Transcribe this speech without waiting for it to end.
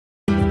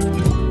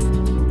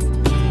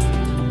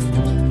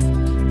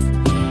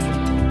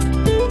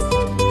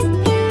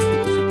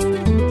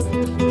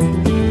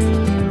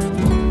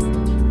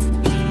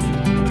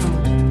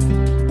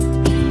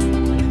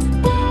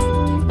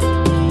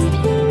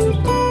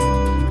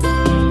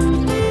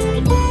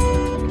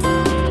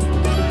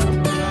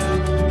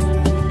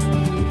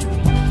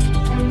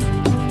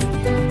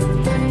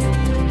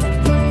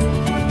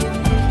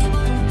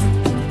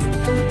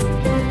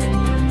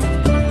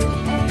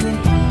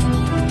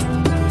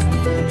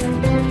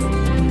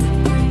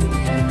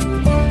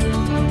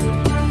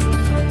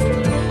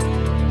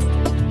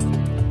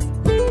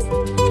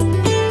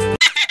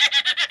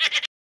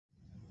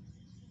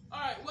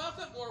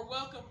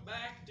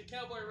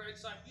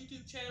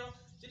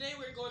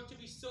going to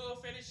be soil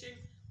finishing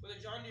with a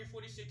John Deere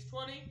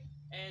 4620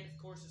 and of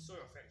course a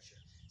soil finisher.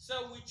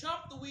 So we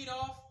chopped the weed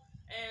off,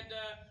 and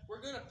we're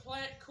going to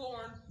plant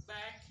corn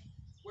back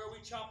where we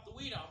chopped the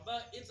weed off.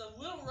 But it's a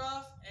little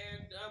rough,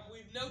 and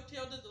we've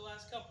no-tilled it the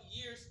last couple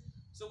years,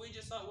 so we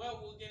just thought, well,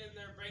 we'll get in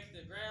there, break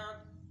the ground,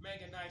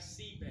 make a nice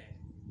seed bed.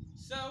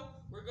 So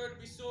we're going to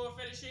be soil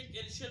finishing.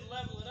 It should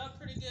level it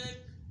up pretty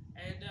good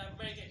and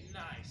make it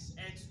nice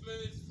and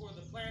smooth for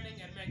the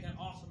planting and make an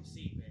awesome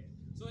seed bed.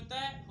 So with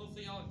that,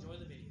 hopefully y'all enjoy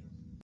the video.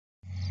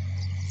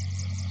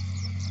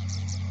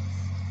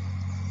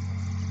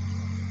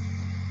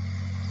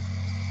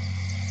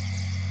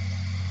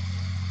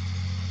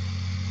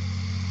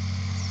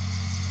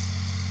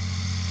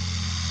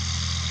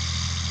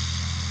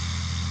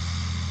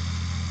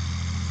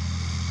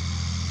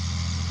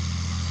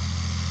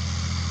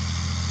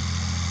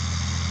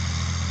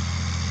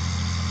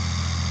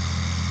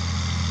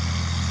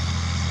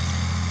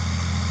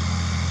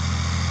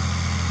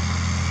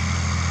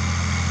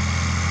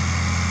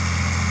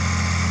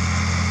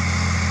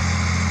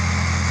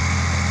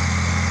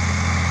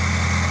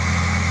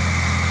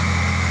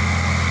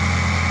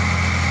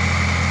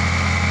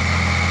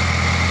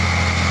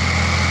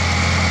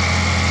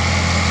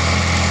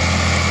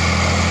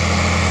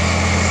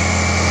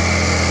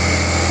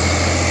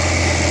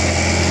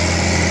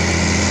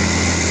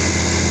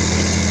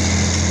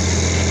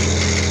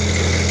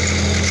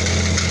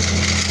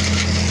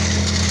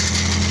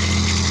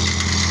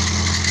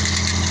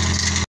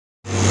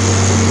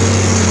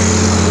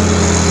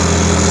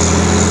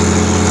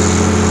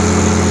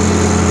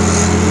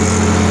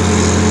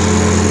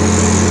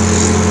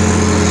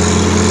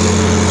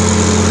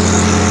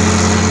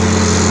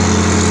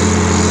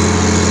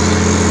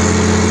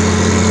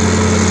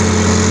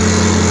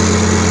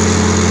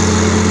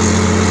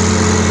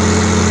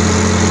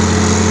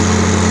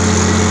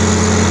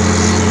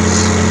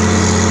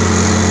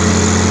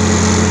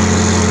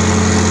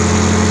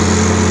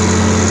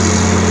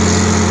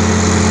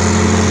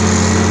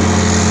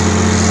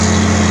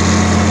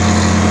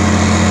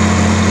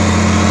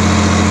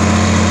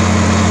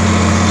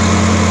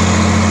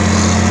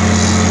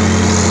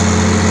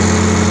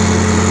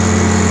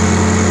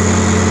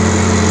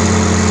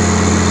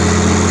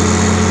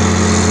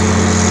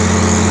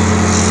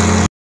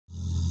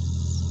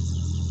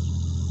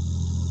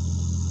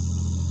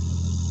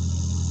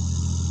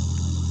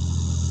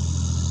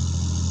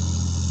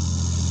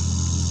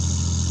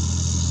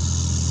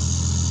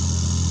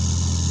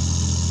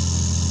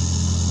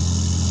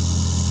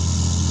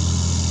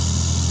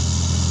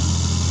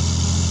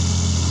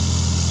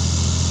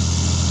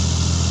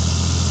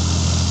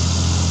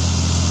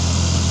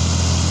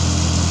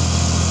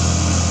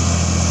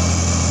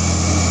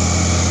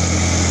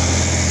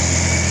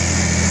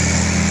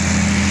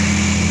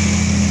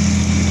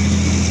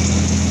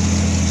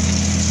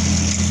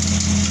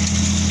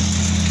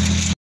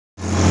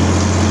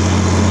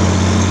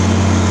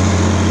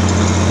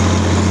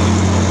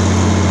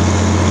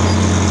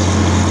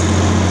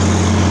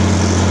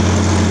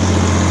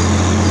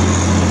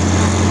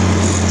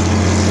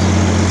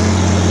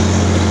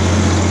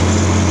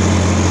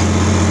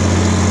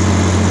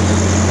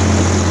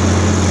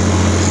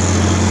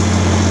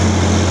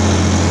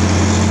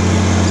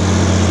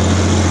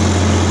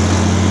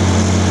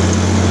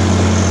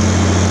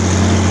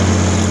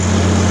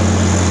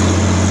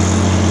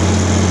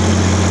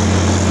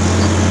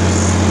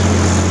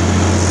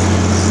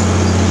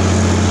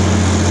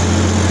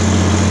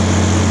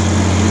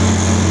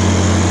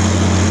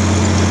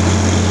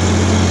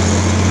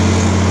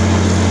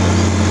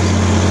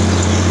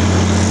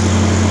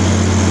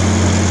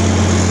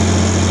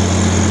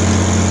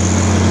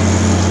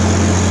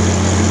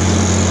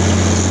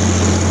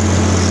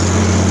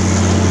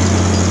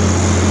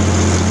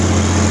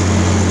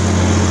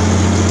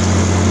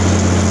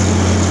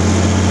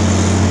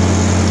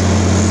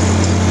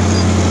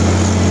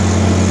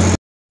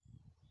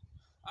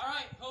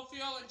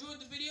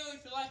 Enjoyed the video.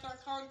 If you like our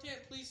content,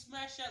 please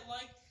smash that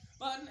like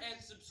button and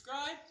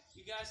subscribe.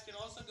 You guys can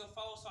also go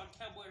follow us on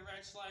Cowboy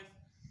Ranch Life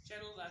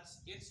channel, that's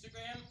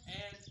Instagram,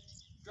 and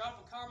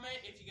drop a comment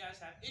if you guys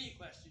have any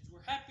questions.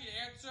 We're happy to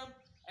answer them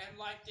and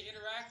like to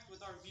interact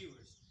with our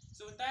viewers.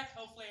 So with that,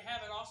 hopefully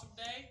have an awesome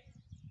day.